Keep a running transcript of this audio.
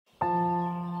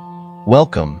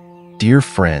Welcome, dear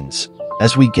friends,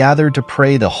 as we gather to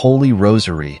pray the Holy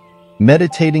Rosary,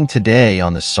 meditating today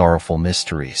on the Sorrowful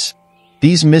Mysteries.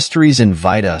 These mysteries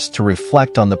invite us to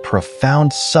reflect on the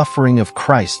profound suffering of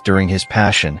Christ during his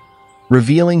Passion,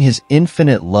 revealing his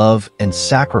infinite love and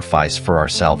sacrifice for our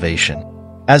salvation.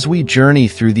 As we journey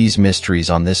through these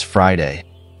mysteries on this Friday,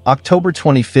 October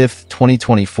 25th,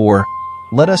 2024,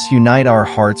 let us unite our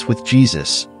hearts with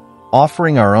Jesus,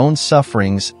 offering our own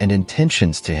sufferings and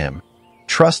intentions to him,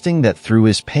 trusting that through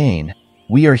his pain,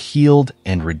 we are healed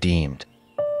and redeemed.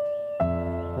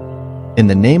 In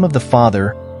the name of the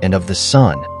Father, and of the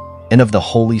Son, and of the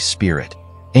Holy Spirit.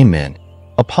 Amen.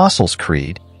 Apostles'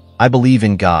 Creed. I believe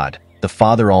in God, the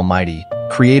Father Almighty,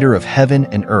 creator of heaven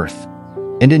and earth,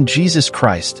 and in Jesus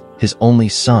Christ, his only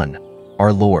Son,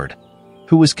 our Lord,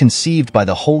 who was conceived by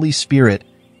the Holy Spirit,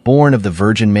 born of the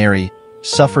Virgin Mary,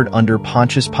 suffered under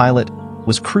Pontius Pilate,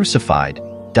 was crucified,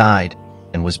 died,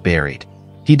 and was buried.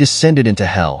 He descended into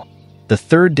hell. The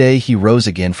third day he rose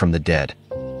again from the dead.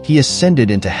 He ascended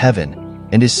into heaven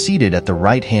and is seated at the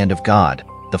right hand of God,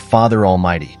 the Father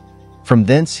Almighty. From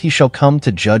thence he shall come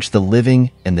to judge the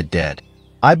living and the dead.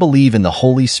 I believe in the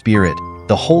Holy Spirit,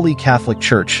 the Holy Catholic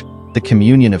Church, the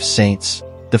communion of saints,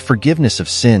 the forgiveness of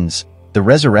sins, the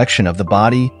resurrection of the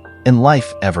body, and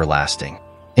life everlasting.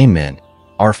 Amen.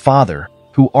 Our Father,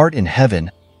 who art in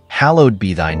heaven, hallowed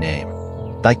be thy name.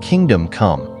 Thy kingdom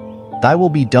come. Thy will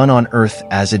be done on earth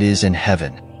as it is in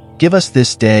heaven. Give us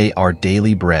this day our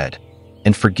daily bread,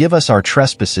 and forgive us our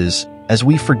trespasses as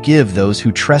we forgive those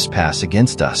who trespass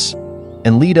against us.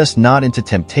 And lead us not into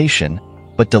temptation,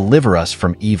 but deliver us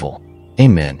from evil.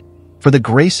 Amen. For the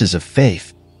graces of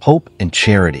faith, hope, and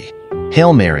charity.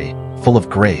 Hail Mary, full of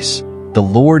grace, the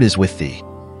Lord is with thee.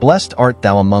 Blessed art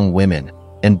thou among women,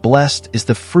 and blessed is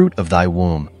the fruit of thy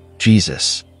womb,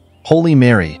 Jesus. Holy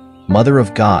Mary, Mother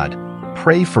of God,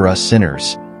 pray for us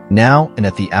sinners, now and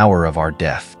at the hour of our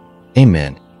death.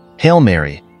 Amen. Hail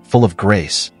Mary, full of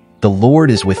grace, the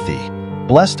Lord is with thee.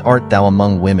 Blessed art thou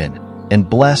among women, and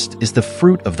blessed is the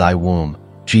fruit of thy womb,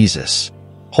 Jesus.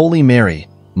 Holy Mary,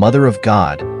 Mother of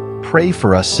God, pray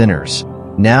for us sinners,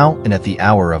 now and at the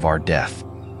hour of our death.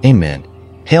 Amen.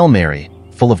 Hail Mary,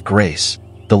 full of grace,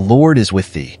 the Lord is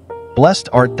with thee. Blessed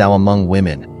art thou among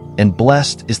women, and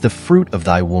blessed is the fruit of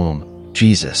thy womb,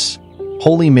 Jesus.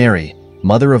 Holy Mary,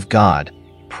 Mother of God,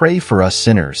 pray for us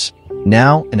sinners,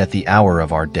 now and at the hour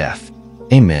of our death.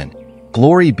 Amen.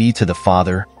 Glory be to the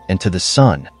Father, and to the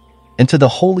Son, and to the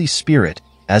Holy Spirit,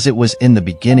 as it was in the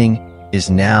beginning, is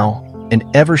now, and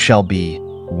ever shall be,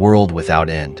 world without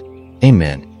end.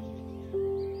 Amen.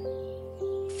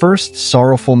 First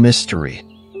Sorrowful Mystery,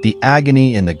 the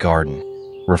Agony in the Garden.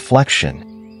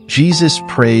 Reflection. Jesus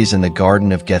prays in the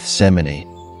Garden of Gethsemane,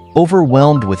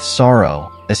 overwhelmed with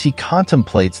sorrow as he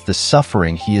contemplates the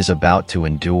suffering he is about to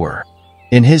endure.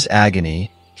 In his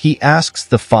agony, he asks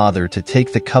the Father to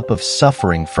take the cup of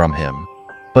suffering from him,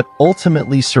 but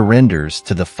ultimately surrenders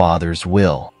to the Father's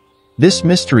will. This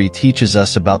mystery teaches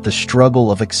us about the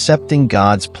struggle of accepting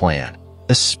God's plan,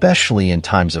 especially in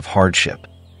times of hardship.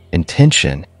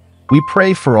 Intention. We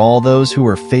pray for all those who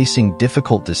are facing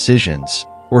difficult decisions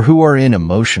or who are in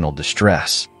emotional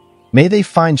distress. May they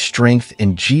find strength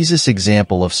in Jesus'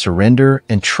 example of surrender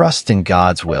and trust in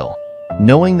God's will,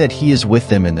 knowing that he is with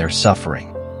them in their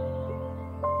suffering.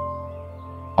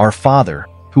 Our Father,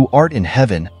 who art in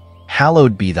heaven,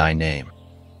 hallowed be thy name.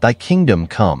 Thy kingdom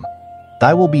come.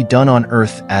 Thy will be done on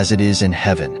earth as it is in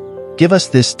heaven. Give us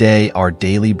this day our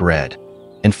daily bread,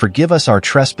 and forgive us our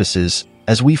trespasses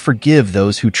as we forgive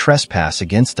those who trespass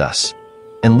against us.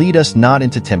 And lead us not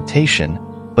into temptation,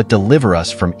 but deliver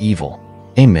us from evil.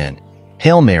 Amen.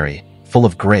 Hail Mary, full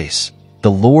of grace,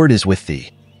 the Lord is with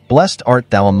thee. Blessed art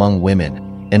thou among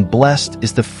women, and blessed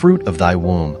is the fruit of thy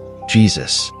womb,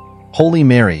 Jesus. Holy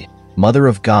Mary, Mother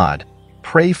of God,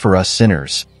 pray for us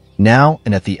sinners, now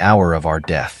and at the hour of our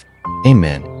death.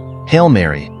 Amen. Hail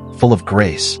Mary, full of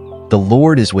grace, the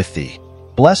Lord is with thee.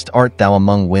 Blessed art thou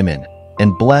among women,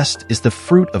 and blessed is the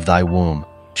fruit of thy womb,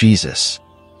 Jesus.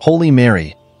 Holy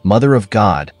Mary, Mother of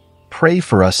God, pray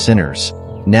for us sinners,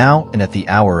 now and at the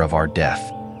hour of our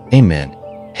death. Amen.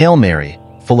 Hail Mary,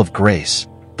 full of grace,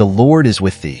 the Lord is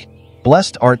with thee.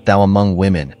 Blessed art thou among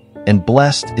women, and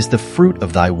blessed is the fruit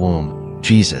of thy womb,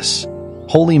 Jesus.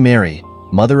 Holy Mary,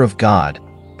 Mother of God,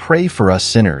 pray for us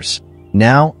sinners,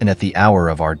 now and at the hour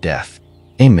of our death.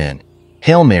 Amen.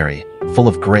 Hail Mary, full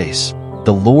of grace,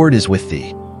 the Lord is with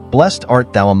thee. Blessed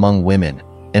art thou among women,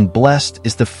 and blessed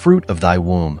is the fruit of thy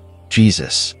womb,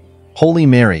 Jesus. Holy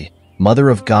Mary, Mother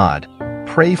of God,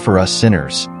 pray for us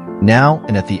sinners, now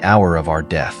and at the hour of our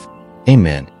death.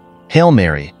 Amen. Hail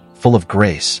Mary, full of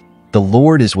grace, the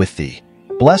Lord is with thee.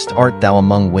 Blessed art thou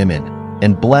among women,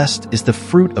 and blessed is the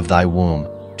fruit of thy womb,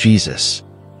 Jesus.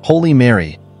 Holy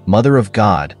Mary, Mother of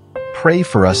God, pray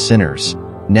for us sinners,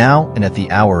 now and at the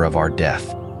hour of our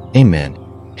death. Amen.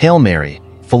 Hail Mary,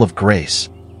 full of grace,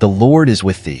 the Lord is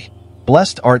with thee.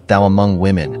 Blessed art thou among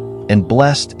women, and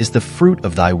blessed is the fruit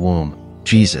of thy womb,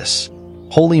 Jesus.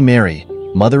 Holy Mary,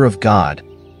 Mother of God,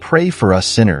 pray for us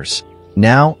sinners,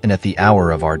 now and at the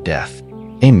hour of our death.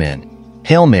 Amen.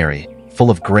 Hail Mary, full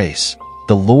of grace,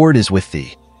 the Lord is with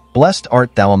thee. Blessed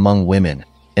art thou among women,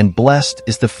 and blessed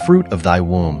is the fruit of thy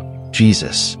womb,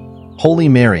 Jesus. Holy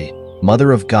Mary,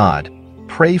 Mother of God,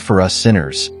 pray for us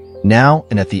sinners, now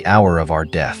and at the hour of our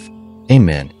death.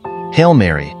 Amen. Hail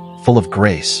Mary, full of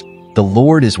grace, the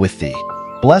Lord is with thee.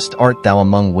 Blessed art thou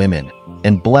among women,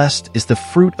 and blessed is the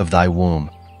fruit of thy womb,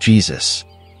 Jesus.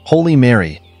 Holy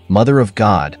Mary, Mother of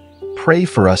God, pray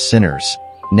for us sinners,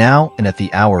 now and at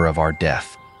the hour of our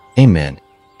death. Amen.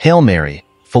 Hail Mary,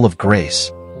 full of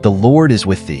grace, the Lord is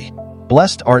with thee.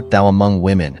 Blessed art thou among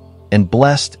women, and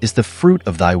blessed is the fruit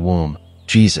of thy womb,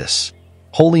 Jesus.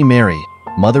 Holy Mary,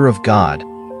 Mother of God,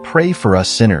 pray for us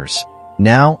sinners,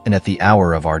 now and at the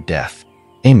hour of our death.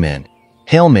 Amen.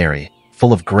 Hail Mary,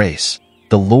 full of grace,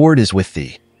 the Lord is with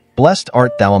thee. Blessed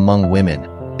art thou among women,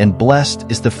 and blessed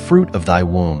is the fruit of thy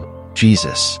womb,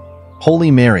 Jesus.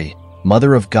 Holy Mary,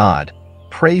 Mother of God,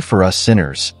 pray for us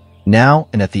sinners, now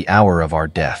and at the hour of our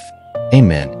death.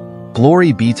 Amen.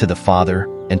 Glory be to the Father,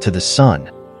 and to the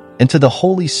Son, and to the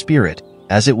Holy Spirit,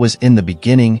 as it was in the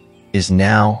beginning, is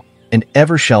now, and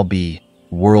ever shall be,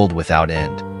 world without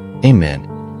end. Amen.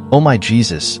 O my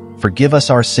Jesus, forgive us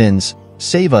our sins,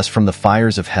 save us from the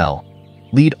fires of hell.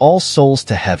 Lead all souls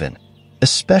to heaven,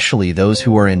 especially those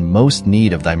who are in most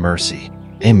need of thy mercy.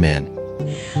 Amen.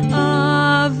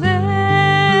 Ave,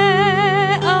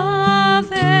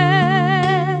 Ave,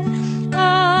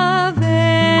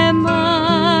 Ave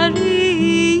Maria.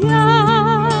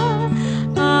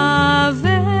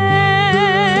 Ave,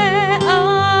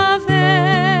 Ave,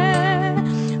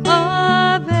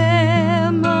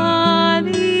 Ave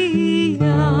Maria.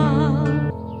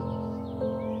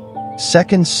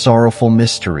 Second sorrowful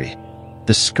mystery,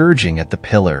 the scourging at the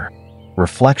pillar.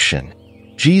 Reflection.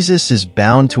 Jesus is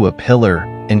bound to a pillar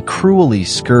and cruelly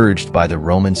scourged by the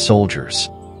Roman soldiers.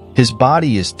 His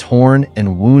body is torn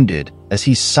and wounded as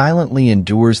he silently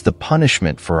endures the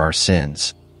punishment for our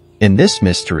sins. In this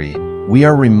mystery, we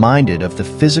are reminded of the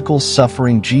physical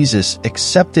suffering Jesus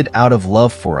accepted out of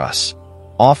love for us,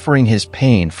 offering his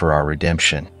pain for our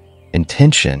redemption.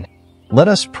 Intention. Let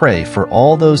us pray for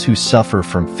all those who suffer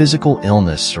from physical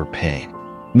illness or pain.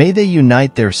 May they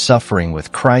unite their suffering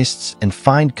with Christ's and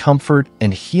find comfort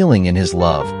and healing in his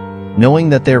love, knowing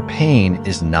that their pain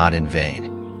is not in vain.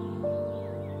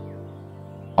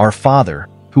 Our Father,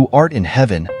 who art in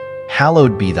heaven,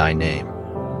 hallowed be thy name.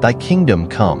 Thy kingdom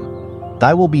come.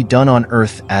 Thy will be done on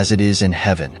earth as it is in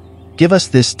heaven. Give us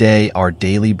this day our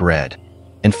daily bread,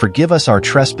 and forgive us our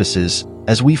trespasses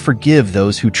as we forgive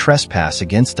those who trespass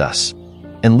against us.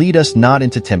 And lead us not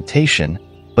into temptation,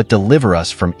 but deliver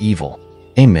us from evil.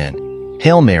 Amen.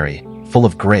 Hail Mary, full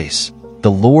of grace, the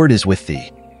Lord is with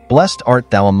thee. Blessed art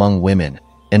thou among women,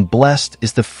 and blessed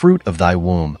is the fruit of thy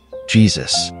womb,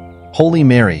 Jesus. Holy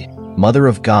Mary, Mother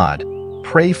of God,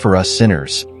 pray for us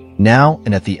sinners, now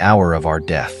and at the hour of our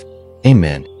death.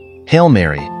 Amen. Hail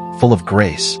Mary, full of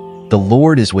grace, the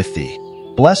Lord is with thee.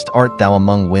 Blessed art thou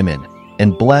among women,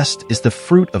 and blessed is the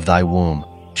fruit of thy womb,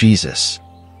 Jesus.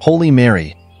 Holy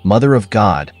Mary, Mother of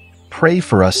God, pray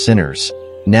for us sinners,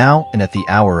 now and at the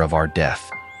hour of our death.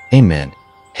 Amen.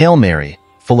 Hail Mary,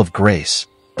 full of grace,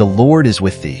 the Lord is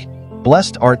with thee.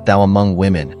 Blessed art thou among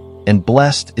women, and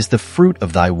blessed is the fruit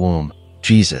of thy womb,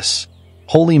 Jesus.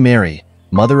 Holy Mary,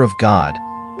 Mother of God,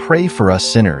 pray for us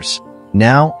sinners,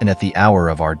 now and at the hour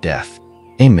of our death.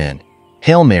 Amen.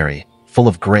 Hail Mary, full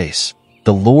of grace,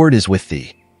 the Lord is with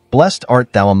thee. Blessed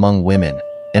art thou among women,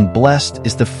 and blessed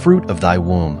is the fruit of thy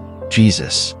womb,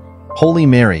 Jesus. Holy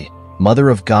Mary, Mother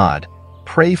of God,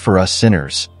 pray for us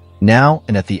sinners, now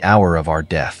and at the hour of our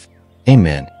death.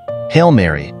 Amen. Hail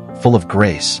Mary, full of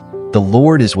grace, the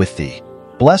Lord is with thee.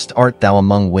 Blessed art thou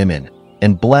among women,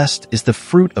 and blessed is the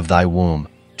fruit of thy womb,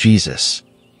 Jesus.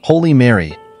 Holy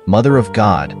Mary, Mother of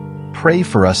God, pray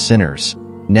for us sinners,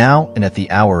 now and at the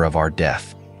hour of our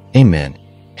death. Amen.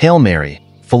 Hail Mary,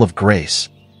 full of grace,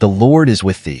 the Lord is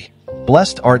with thee.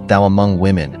 Blessed art thou among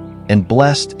women, and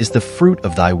blessed is the fruit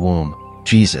of thy womb,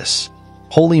 Jesus.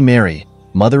 Holy Mary,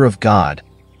 Mother of God,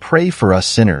 pray for us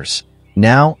sinners,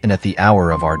 now and at the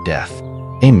hour of our death.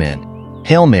 Amen.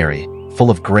 Hail Mary, full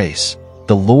of grace,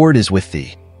 the Lord is with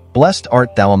thee. Blessed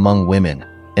art thou among women,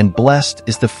 and blessed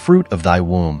is the fruit of thy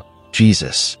womb,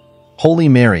 Jesus. Holy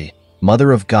Mary,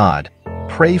 Mother of God,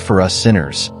 pray for us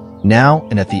sinners, now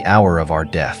and at the hour of our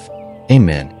death.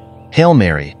 Amen. Hail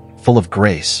Mary, full of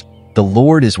grace, the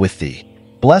Lord is with thee.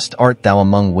 Blessed art thou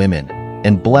among women,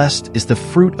 and blessed is the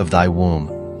fruit of thy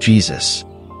womb, Jesus.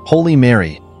 Holy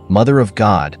Mary, Mother of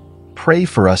God, pray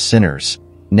for us sinners,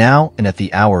 now and at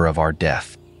the hour of our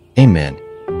death. Amen.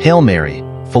 Hail Mary,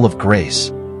 full of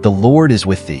grace, the Lord is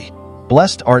with thee.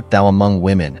 Blessed art thou among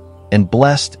women, and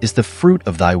blessed is the fruit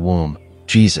of thy womb,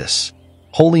 Jesus.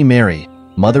 Holy Mary,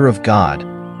 Mother of God,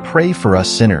 pray for us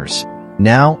sinners,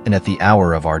 now and at the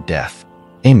hour of our death.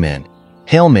 Amen.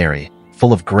 Hail Mary,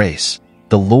 full of grace,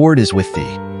 the Lord is with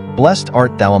thee. Blessed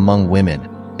art thou among women,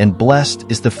 and blessed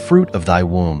is the fruit of thy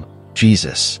womb,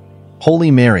 Jesus.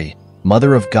 Holy Mary,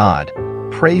 Mother of God,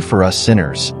 pray for us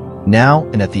sinners, now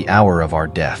and at the hour of our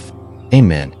death.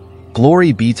 Amen.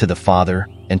 Glory be to the Father,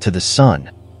 and to the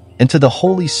Son, and to the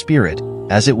Holy Spirit,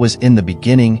 as it was in the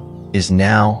beginning, is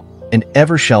now, and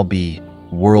ever shall be,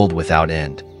 world without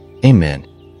end. Amen.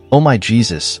 O my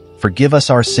Jesus, forgive us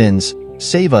our sins,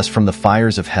 save us from the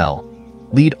fires of hell.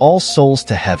 Lead all souls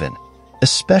to heaven,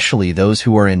 especially those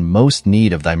who are in most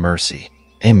need of thy mercy.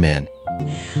 Amen.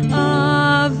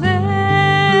 Ave,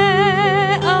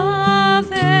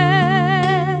 Ave,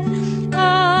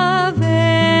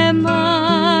 Ave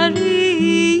Maria.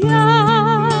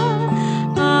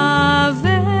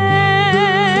 Ave,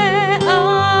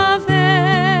 Ave,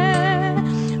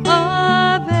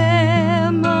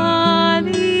 Ave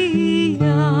Maria.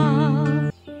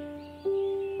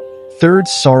 Third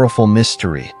sorrowful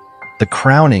mystery, the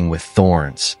crowning with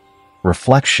thorns.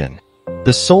 Reflection.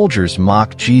 The soldiers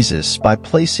mock Jesus by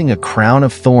placing a crown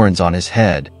of thorns on his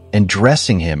head and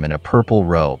dressing him in a purple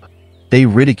robe. They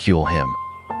ridicule him,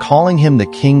 calling him the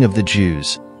King of the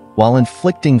Jews, while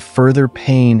inflicting further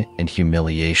pain and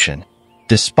humiliation.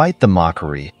 Despite the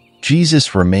mockery,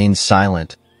 Jesus remains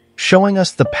silent, showing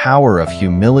us the power of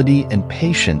humility and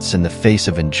patience in the face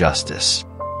of injustice.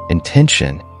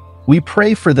 Intention. We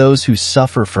pray for those who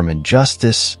suffer from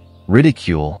injustice,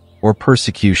 ridicule, or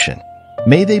persecution.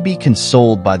 May they be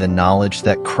consoled by the knowledge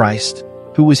that Christ,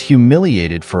 who was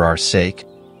humiliated for our sake,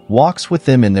 walks with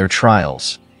them in their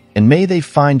trials, and may they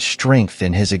find strength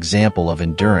in his example of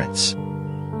endurance.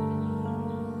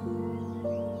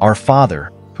 Our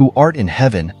Father, who art in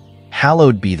heaven,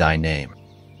 hallowed be thy name.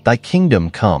 Thy kingdom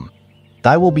come.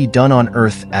 Thy will be done on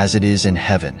earth as it is in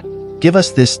heaven. Give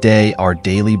us this day our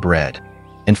daily bread,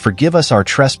 and forgive us our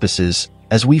trespasses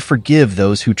as we forgive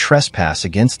those who trespass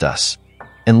against us.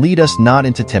 And lead us not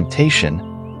into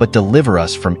temptation, but deliver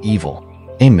us from evil.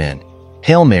 Amen.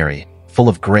 Hail Mary, full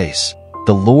of grace,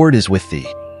 the Lord is with thee.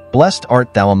 Blessed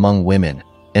art thou among women,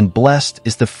 and blessed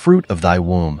is the fruit of thy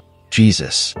womb,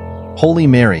 Jesus. Holy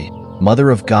Mary, Mother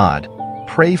of God,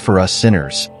 pray for us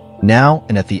sinners, now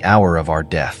and at the hour of our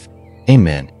death.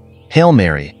 Amen. Hail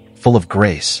Mary, full of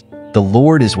grace, the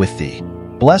Lord is with thee.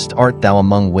 Blessed art thou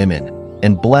among women,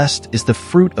 and blessed is the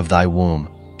fruit of thy womb,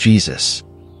 Jesus.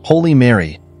 Holy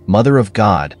Mary, Mother of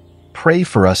God, pray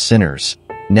for us sinners,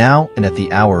 now and at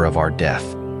the hour of our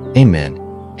death. Amen.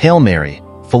 Hail Mary,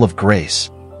 full of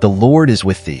grace, the Lord is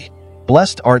with thee.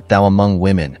 Blessed art thou among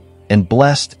women, and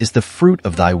blessed is the fruit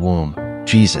of thy womb,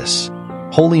 Jesus.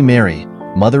 Holy Mary,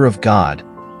 Mother of God,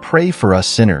 pray for us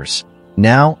sinners,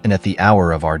 now and at the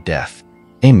hour of our death.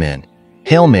 Amen.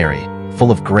 Hail Mary,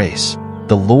 full of grace,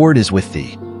 the Lord is with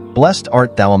thee. Blessed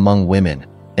art thou among women,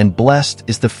 and blessed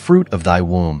is the fruit of thy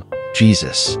womb,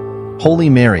 Jesus. Holy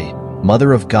Mary,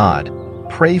 Mother of God,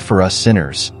 pray for us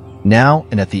sinners, now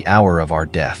and at the hour of our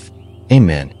death.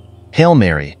 Amen. Hail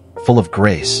Mary, full of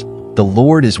grace, the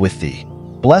Lord is with thee.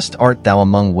 Blessed art thou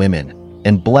among women,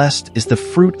 and blessed is the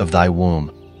fruit of thy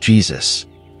womb, Jesus.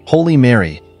 Holy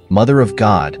Mary, Mother of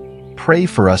God, pray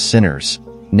for us sinners,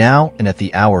 now and at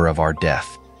the hour of our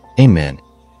death. Amen.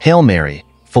 Hail Mary,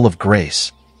 full of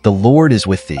grace, the Lord is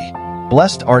with thee.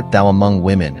 Blessed art thou among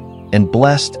women, and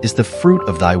blessed is the fruit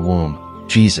of thy womb,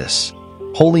 Jesus.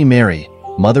 Holy Mary,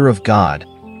 Mother of God,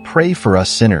 pray for us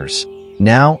sinners,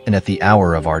 now and at the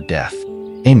hour of our death.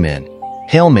 Amen.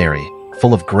 Hail Mary,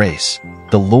 full of grace,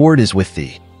 the Lord is with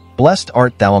thee. Blessed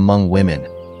art thou among women,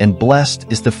 and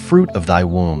blessed is the fruit of thy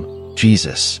womb,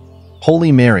 Jesus.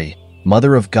 Holy Mary,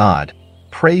 Mother of God,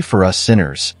 pray for us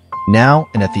sinners, now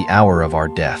and at the hour of our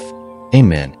death.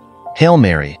 Amen. Hail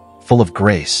Mary, full of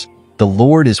grace, the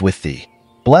Lord is with thee.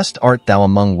 Blessed art thou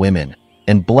among women,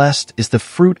 and blessed is the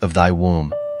fruit of thy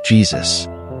womb, Jesus.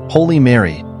 Holy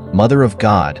Mary, Mother of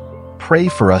God, pray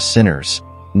for us sinners,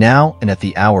 now and at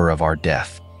the hour of our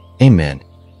death. Amen.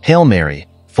 Hail Mary,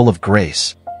 full of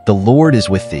grace, the Lord is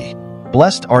with thee.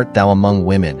 Blessed art thou among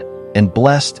women, and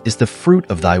blessed is the fruit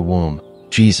of thy womb,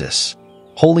 Jesus.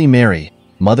 Holy Mary,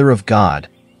 Mother of God,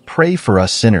 pray for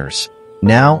us sinners,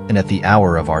 now and at the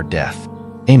hour of our death.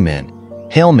 Amen.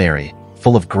 Hail Mary,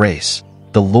 full of grace,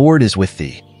 the Lord is with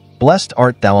thee. Blessed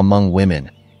art thou among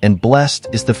women, and blessed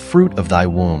is the fruit of thy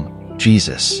womb,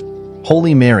 Jesus.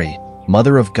 Holy Mary,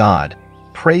 Mother of God,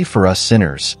 pray for us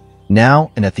sinners,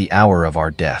 now and at the hour of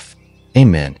our death.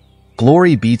 Amen.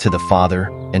 Glory be to the Father,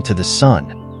 and to the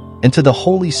Son, and to the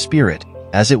Holy Spirit,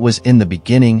 as it was in the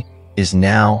beginning, is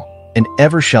now, and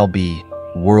ever shall be,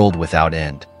 world without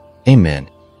end. Amen.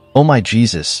 O my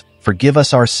Jesus, forgive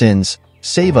us our sins,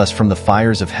 save us from the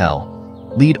fires of hell.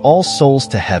 Lead all souls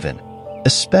to heaven,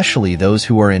 especially those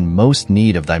who are in most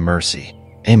need of thy mercy.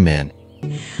 Amen.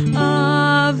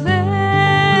 Ave,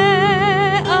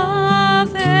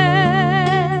 Ave,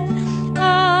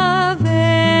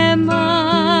 Ave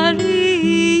Maria.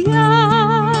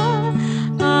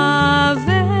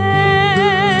 Ave,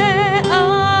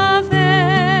 Ave,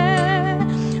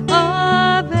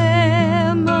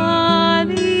 Ave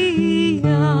Maria.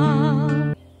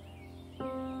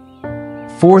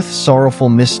 Fourth Sorrowful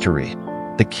Mystery,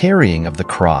 the Carrying of the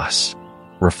Cross.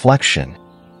 Reflection.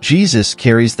 Jesus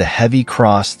carries the heavy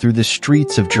cross through the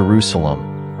streets of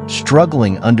Jerusalem,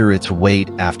 struggling under its weight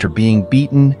after being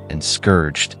beaten and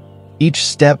scourged. Each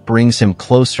step brings him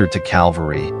closer to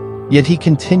Calvary, yet he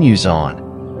continues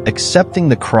on, accepting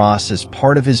the cross as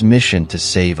part of his mission to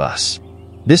save us.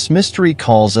 This mystery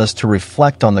calls us to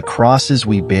reflect on the crosses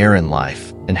we bear in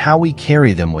life and how we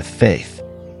carry them with faith.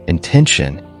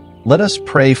 Intention. Let us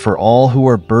pray for all who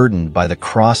are burdened by the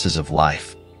crosses of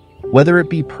life. Whether it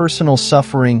be personal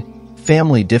suffering,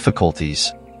 family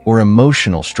difficulties, or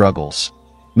emotional struggles,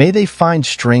 may they find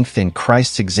strength in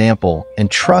Christ's example and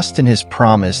trust in his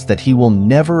promise that he will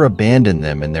never abandon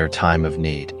them in their time of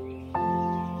need.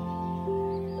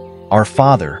 Our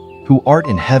Father, who art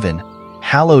in heaven,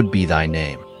 hallowed be thy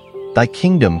name. Thy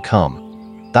kingdom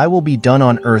come. Thy will be done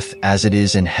on earth as it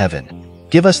is in heaven.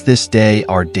 Give us this day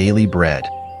our daily bread,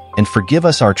 and forgive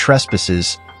us our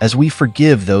trespasses as we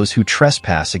forgive those who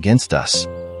trespass against us.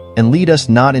 And lead us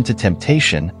not into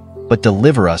temptation, but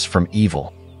deliver us from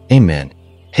evil. Amen.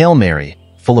 Hail Mary,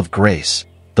 full of grace,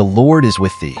 the Lord is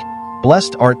with thee.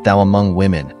 Blessed art thou among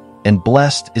women, and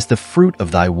blessed is the fruit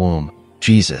of thy womb,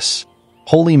 Jesus.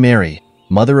 Holy Mary,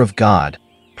 Mother of God,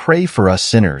 pray for us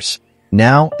sinners,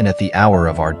 now and at the hour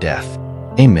of our death.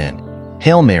 Amen.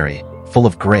 Hail Mary, full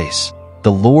of grace,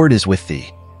 the Lord is with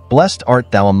thee. Blessed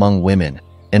art thou among women,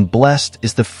 and blessed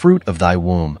is the fruit of thy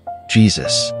womb,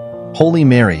 Jesus. Holy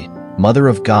Mary, Mother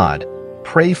of God,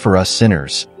 pray for us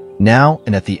sinners, now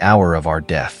and at the hour of our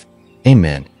death.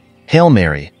 Amen. Hail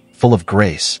Mary, full of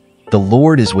grace, the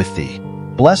Lord is with thee.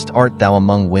 Blessed art thou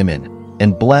among women,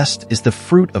 and blessed is the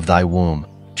fruit of thy womb,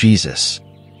 Jesus.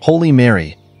 Holy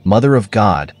Mary, Mother of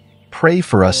God, pray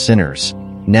for us sinners,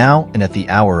 now and at the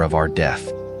hour of our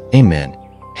death. Amen.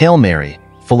 Hail Mary,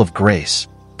 full of grace,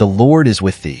 the Lord is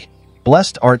with thee.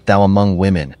 Blessed art thou among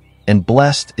women, and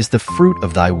blessed is the fruit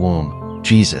of thy womb,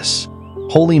 Jesus.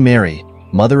 Holy Mary,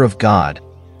 Mother of God,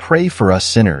 pray for us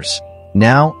sinners,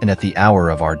 now and at the hour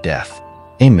of our death.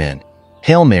 Amen.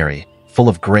 Hail Mary, full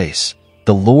of grace,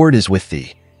 the Lord is with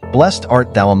thee. Blessed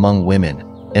art thou among women,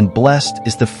 and blessed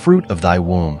is the fruit of thy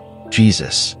womb,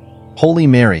 Jesus. Holy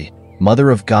Mary, Mother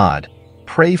of God,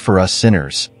 pray for us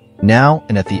sinners, now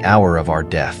and at the hour of our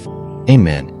death.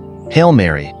 Amen. Hail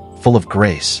Mary, full of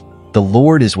grace, the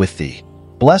Lord is with thee.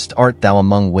 Blessed art thou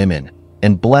among women,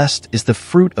 and blessed is the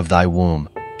fruit of thy womb,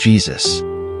 Jesus.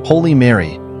 Holy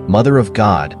Mary, Mother of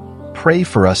God, pray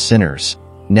for us sinners,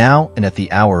 now and at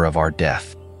the hour of our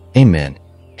death. Amen.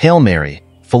 Hail Mary,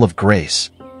 full of grace,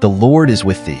 the Lord is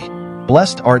with thee.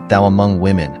 Blessed art thou among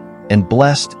women, and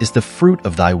blessed is the fruit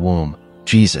of thy womb,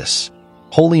 Jesus.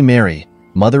 Holy Mary,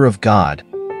 Mother of God,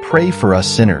 pray for us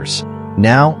sinners,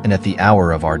 now and at the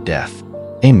hour of our death.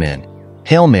 Amen.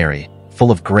 Hail Mary,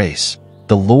 full of grace,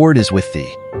 the Lord is with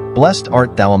thee. Blessed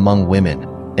art thou among women,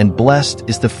 and blessed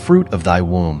is the fruit of thy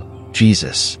womb,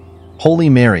 Jesus. Holy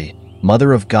Mary,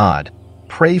 Mother of God,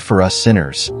 pray for us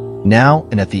sinners, now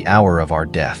and at the hour of our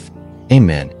death.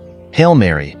 Amen. Hail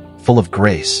Mary, full of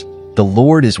grace, the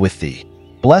Lord is with thee.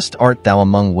 Blessed art thou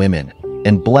among women,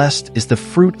 and blessed is the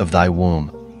fruit of thy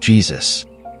womb, Jesus.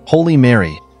 Holy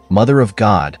Mary, Mother of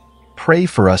God, pray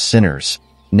for us sinners,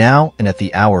 now and at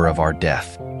the hour of our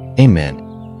death.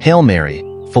 Amen. Hail Mary,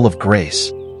 full of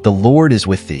grace, the Lord is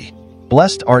with thee.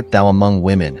 Blessed art thou among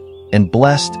women, and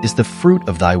blessed is the fruit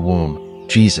of thy womb,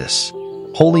 Jesus.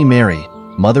 Holy Mary,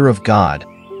 Mother of God,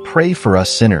 pray for us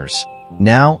sinners,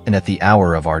 now and at the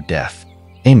hour of our death.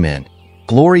 Amen.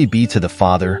 Glory be to the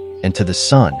Father, and to the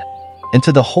Son, and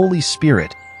to the Holy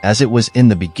Spirit, as it was in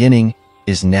the beginning,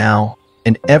 is now,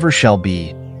 and ever shall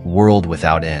be, world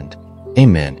without end.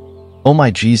 Amen. O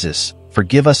my Jesus,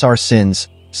 forgive us our sins,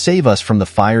 save us from the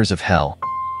fires of hell,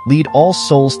 lead all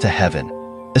souls to heaven,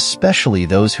 especially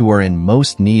those who are in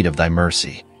most need of thy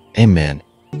mercy. Amen.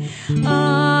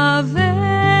 Ave,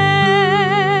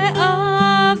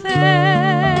 Ave,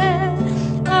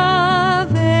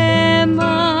 Ave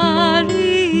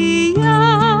Maria.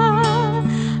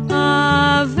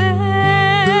 Ave,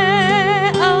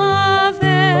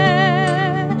 Ave,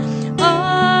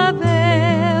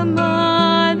 Ave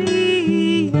Maria.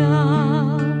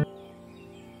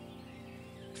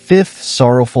 Fifth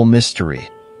sorrowful mystery,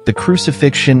 the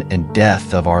crucifixion and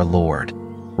death of our Lord.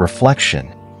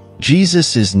 Reflection.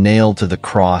 Jesus is nailed to the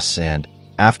cross and,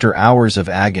 after hours of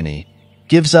agony,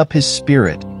 gives up his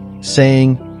spirit,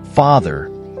 saying,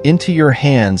 "Father, into your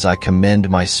hands I commend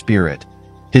my spirit."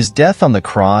 His death on the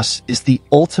cross is the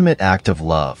ultimate act of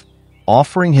love,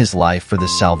 offering his life for the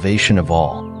salvation of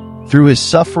all. Through his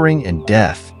suffering and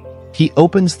death, he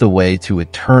opens the way to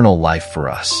eternal life for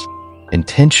us.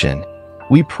 Intention.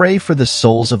 We pray for the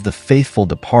souls of the faithful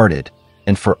departed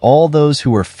and for all those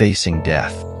who are facing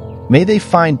death. May they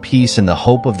find peace in the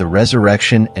hope of the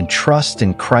resurrection and trust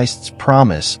in Christ's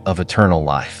promise of eternal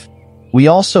life. We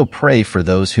also pray for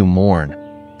those who mourn,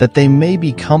 that they may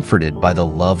be comforted by the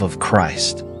love of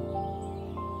Christ.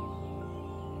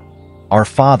 Our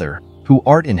Father, who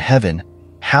art in heaven,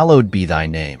 hallowed be thy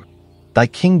name. Thy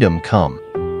kingdom come.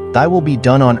 Thy will be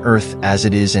done on earth as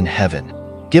it is in heaven.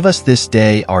 Give us this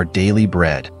day our daily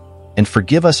bread, and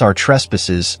forgive us our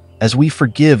trespasses as we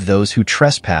forgive those who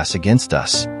trespass against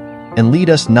us. And lead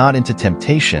us not into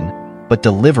temptation, but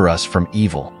deliver us from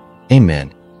evil.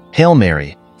 Amen. Hail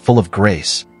Mary, full of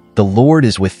grace, the Lord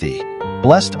is with thee.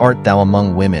 Blessed art thou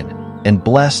among women, and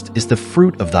blessed is the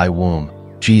fruit of thy womb,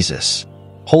 Jesus.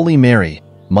 Holy Mary,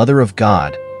 Mother of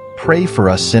God, pray for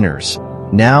us sinners,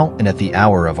 now and at the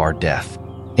hour of our death.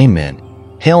 Amen.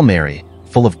 Hail Mary,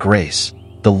 full of grace,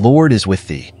 the Lord is with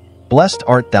thee. Blessed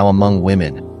art thou among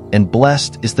women, and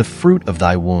blessed is the fruit of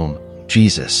thy womb,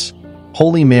 Jesus.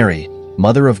 Holy Mary,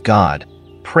 Mother of God,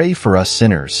 pray for us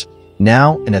sinners,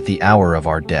 now and at the hour of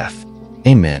our death.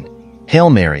 Amen. Hail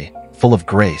Mary, full of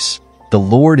grace, the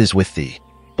Lord is with thee.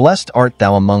 Blessed art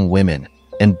thou among women,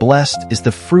 and blessed is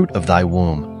the fruit of thy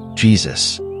womb,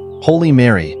 Jesus. Holy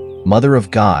Mary, Mother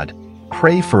of God,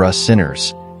 pray for us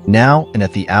sinners, now and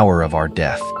at the hour of our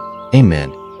death.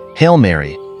 Amen. Hail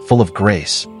Mary, full of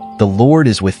grace, the Lord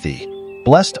is with thee.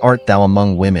 Blessed art thou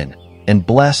among women, and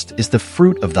blessed is the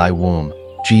fruit of thy womb,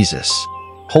 Jesus.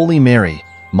 Holy Mary,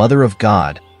 Mother of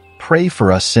God, pray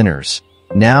for us sinners,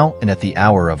 now and at the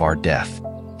hour of our death.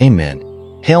 Amen.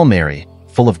 Hail Mary,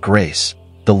 full of grace,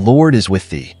 the Lord is with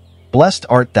thee. Blessed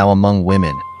art thou among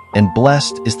women, and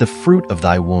blessed is the fruit of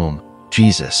thy womb,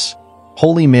 Jesus.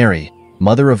 Holy Mary,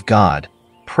 Mother of God,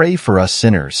 pray for us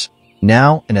sinners,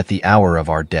 now and at the hour of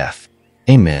our death.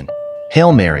 Amen.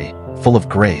 Hail Mary, full of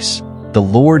grace, the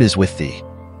Lord is with thee.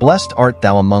 Blessed art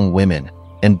thou among women,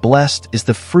 and blessed is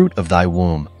the fruit of thy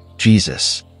womb,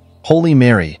 Jesus. Holy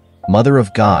Mary, Mother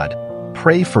of God,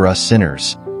 pray for us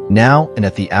sinners, now and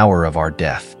at the hour of our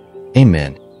death.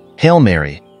 Amen. Hail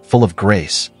Mary, full of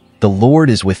grace, the Lord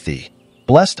is with thee.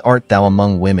 Blessed art thou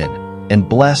among women, and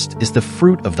blessed is the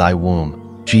fruit of thy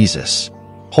womb, Jesus.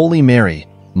 Holy Mary,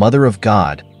 Mother of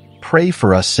God, pray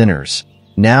for us sinners,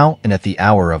 now and at the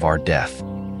hour of our death.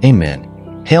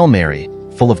 Amen. Hail Mary,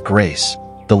 full of grace,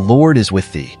 the Lord is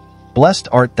with thee. Blessed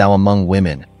art thou among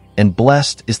women, and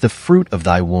blessed is the fruit of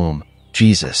thy womb,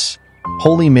 Jesus.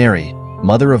 Holy Mary,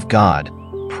 Mother of God,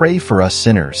 pray for us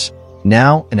sinners,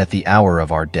 now and at the hour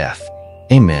of our death.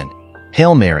 Amen.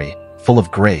 Hail Mary, full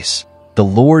of grace, the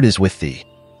Lord is with thee.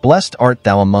 Blessed art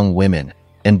thou among women,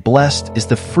 and blessed is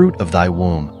the fruit of thy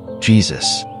womb,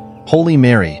 Jesus. Holy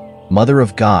Mary, Mother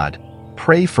of God,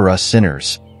 pray for us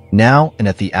sinners, now and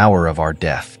at the hour of our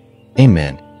death.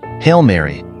 Amen. Hail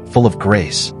Mary, full of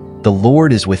grace, the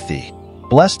Lord is with thee.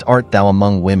 Blessed art thou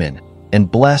among women, and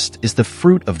blessed is the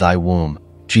fruit of thy womb,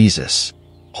 Jesus.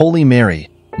 Holy Mary,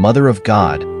 Mother of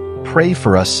God, pray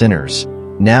for us sinners,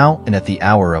 now and at the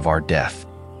hour of our death.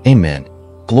 Amen.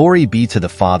 Glory be to the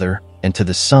Father, and to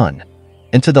the Son,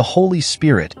 and to the Holy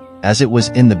Spirit, as it was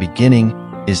in the beginning,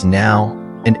 is now,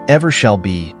 and ever shall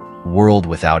be, world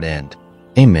without end.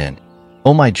 Amen.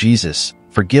 O my Jesus,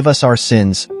 forgive us our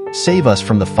sins, save us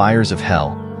from the fires of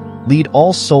hell, lead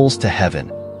all souls to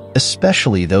heaven,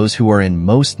 especially those who are in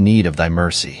most need of thy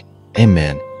mercy.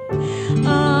 Amen.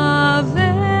 Ave,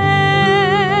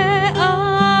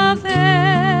 Ave,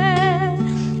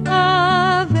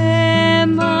 Ave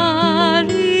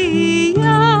Maria.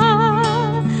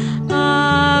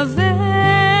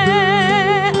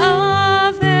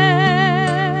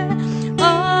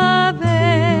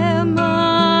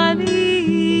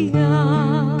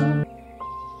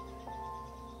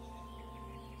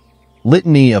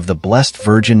 Litany of the Blessed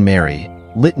Virgin Mary,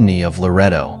 Litany of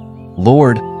Loretto.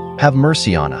 Lord, have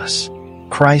mercy on us.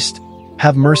 Christ,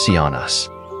 have mercy on us.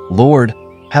 Lord,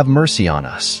 have mercy on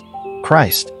us.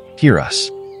 Christ, hear us.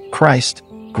 Christ,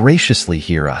 graciously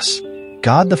hear us.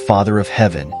 God the Father of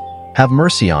heaven, have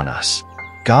mercy on us.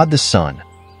 God the Son,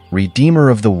 Redeemer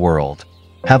of the world,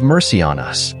 have mercy on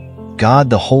us. God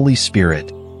the Holy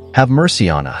Spirit, have mercy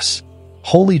on us.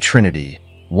 Holy Trinity,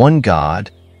 one God,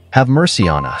 have mercy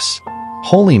on us.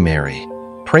 Holy Mary,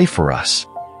 pray for us.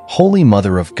 Holy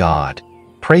Mother of God,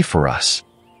 pray for us.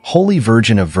 Holy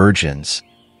Virgin of Virgins,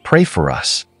 pray for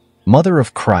us. Mother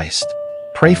of Christ,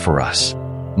 pray for us.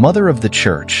 Mother of the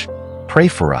Church, pray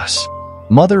for us.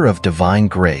 Mother of Divine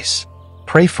Grace,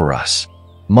 pray for us.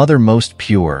 Mother most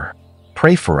pure,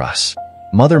 pray for us.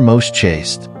 Mother most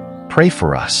chaste, pray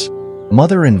for us.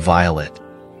 Mother inviolate,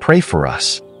 pray for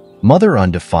us. Mother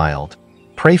undefiled,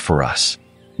 pray for us.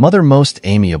 Mother most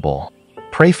amiable,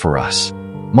 pray for us.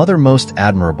 Mother most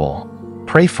admirable,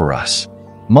 pray for us.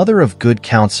 Mother of good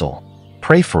counsel,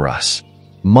 pray for us.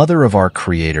 Mother of our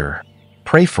Creator,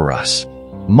 pray for us.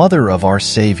 Mother of our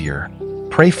Savior,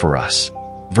 pray for us.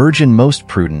 Virgin most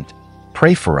prudent,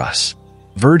 pray for us.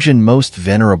 Virgin most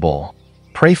venerable,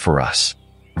 pray for us.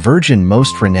 Virgin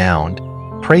most renowned,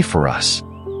 pray for us.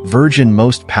 Virgin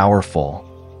most powerful,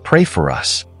 pray for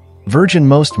us. Virgin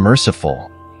most merciful,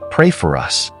 pray for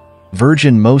us.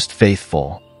 Virgin most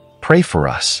faithful, pray for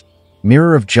us.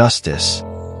 Mirror of justice,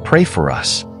 pray for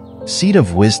us. Seat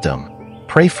of wisdom,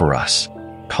 pray for us.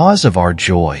 Cause of our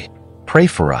joy, pray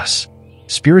for us.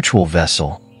 Spiritual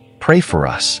vessel, pray for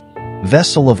us.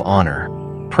 Vessel of honor,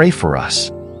 pray for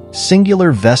us.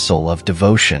 Singular vessel of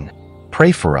devotion,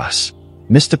 pray for us.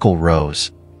 Mystical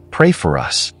rose, pray for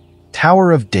us.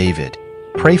 Tower of David,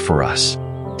 pray for us.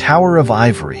 Tower of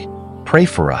ivory, pray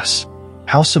for us.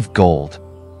 House of gold,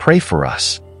 pray for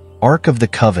us. Ark of the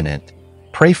covenant,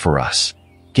 pray for us.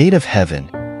 Gate of heaven,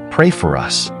 pray for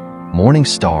us. Morning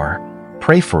star,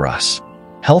 pray for us.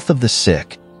 Health of the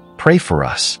sick, pray for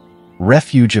us.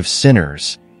 Refuge of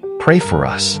sinners, pray for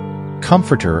us.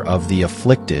 Comforter of the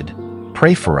afflicted,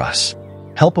 pray for us.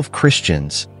 Help of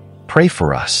Christians, pray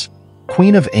for us.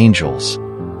 Queen of angels,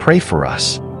 pray for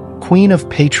us. Queen of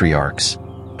patriarchs,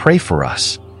 pray for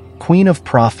us. Queen of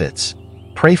prophets,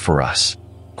 pray for us.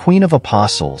 Queen of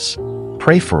apostles,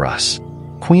 pray for us.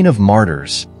 Queen of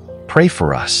martyrs, pray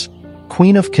for us.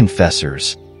 Queen of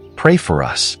confessors, pray for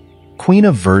us. Queen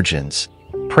of virgins,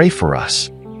 pray for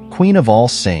us. Queen of all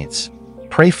saints,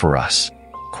 pray for us.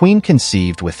 Queen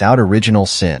conceived without original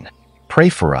sin, pray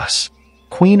for us.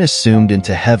 Queen assumed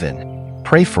into heaven,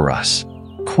 pray for us.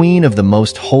 Queen of the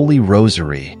Most Holy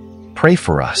Rosary, pray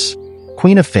for us.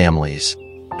 Queen of families,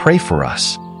 pray for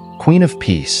us. Queen of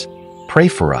peace, pray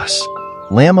for us.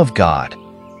 Lamb of God,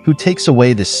 who takes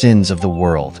away the sins of the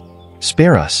world,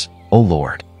 spare us, O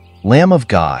Lord. Lamb of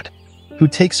God, who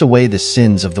takes away the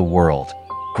sins of the world,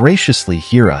 graciously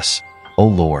hear us, O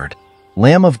Lord.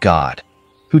 Lamb of God,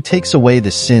 who takes away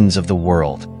the sins of the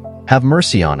world, have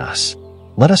mercy on us.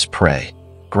 Let us pray.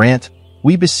 Grant,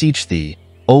 we beseech thee,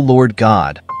 O Lord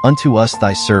God, unto us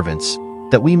thy servants,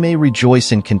 that we may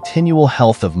rejoice in continual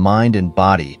health of mind and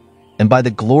body, and by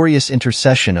the glorious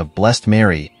intercession of Blessed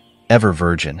Mary, ever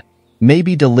Virgin, may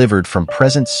be delivered from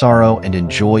present sorrow and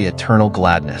enjoy eternal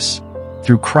gladness.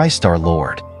 Through Christ our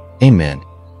Lord. Amen.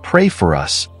 Pray for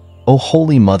us, O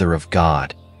Holy Mother of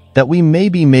God, that we may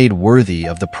be made worthy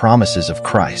of the promises of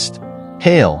Christ.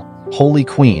 Hail, Holy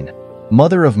Queen,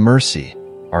 Mother of mercy,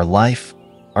 our life,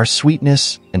 our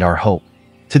sweetness, and our hope.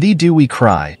 To thee do we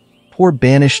cry, poor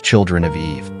banished children of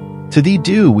Eve. To thee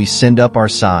do we send up our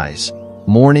sighs,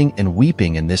 mourning and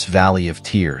weeping in this valley of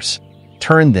tears.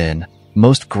 Turn then,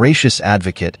 most gracious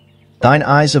Advocate, thine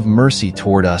eyes of mercy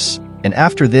toward us, and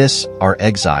after this, our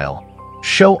exile,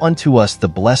 show unto us the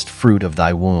blessed fruit of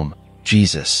thy womb,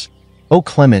 Jesus. O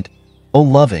clement, O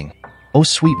loving, O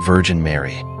sweet Virgin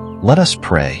Mary, let us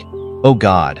pray. O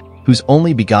God, whose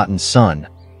only begotten Son,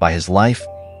 by his life,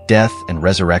 death, and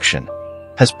resurrection,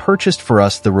 has purchased for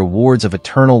us the rewards of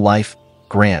eternal life,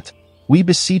 grant, we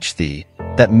beseech thee,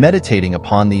 that meditating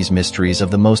upon these mysteries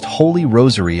of the most holy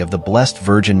rosary of the Blessed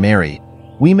Virgin Mary,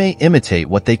 we may imitate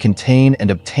what they contain and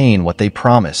obtain what they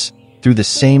promise, through the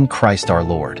same Christ our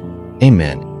Lord.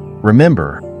 Amen.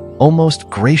 Remember, O most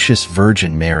gracious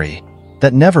Virgin Mary,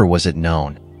 that never was it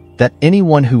known that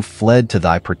anyone who fled to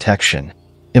thy protection,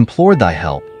 implored thy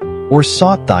help, or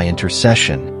sought thy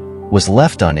intercession, was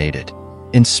left unaided.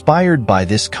 Inspired by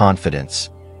this confidence,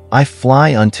 I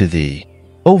fly unto thee,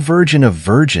 O Virgin of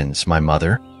Virgins, my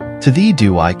Mother. To thee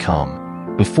do I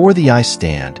come, before thee I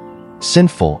stand,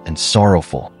 sinful and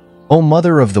sorrowful. O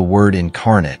Mother of the Word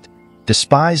incarnate,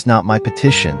 Despise not my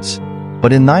petitions,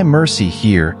 but in thy mercy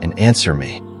hear and answer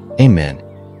me. Amen.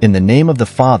 In the name of the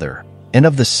Father, and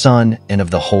of the Son, and of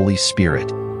the Holy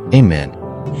Spirit. Amen.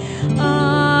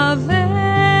 Ave,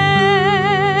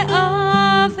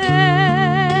 Ave,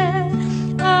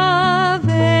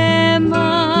 Ave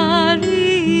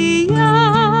Maria.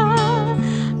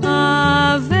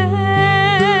 Ave,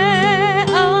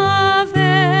 Ave,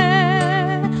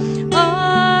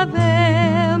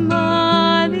 Ave Maria.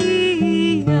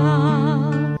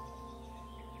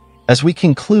 As we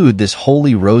conclude this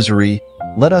holy rosary,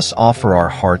 let us offer our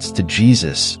hearts to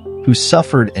Jesus, who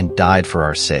suffered and died for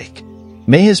our sake.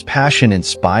 May his passion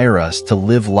inspire us to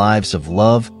live lives of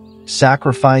love,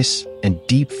 sacrifice, and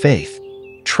deep faith,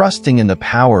 trusting in the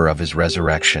power of his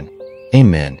resurrection.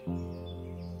 Amen.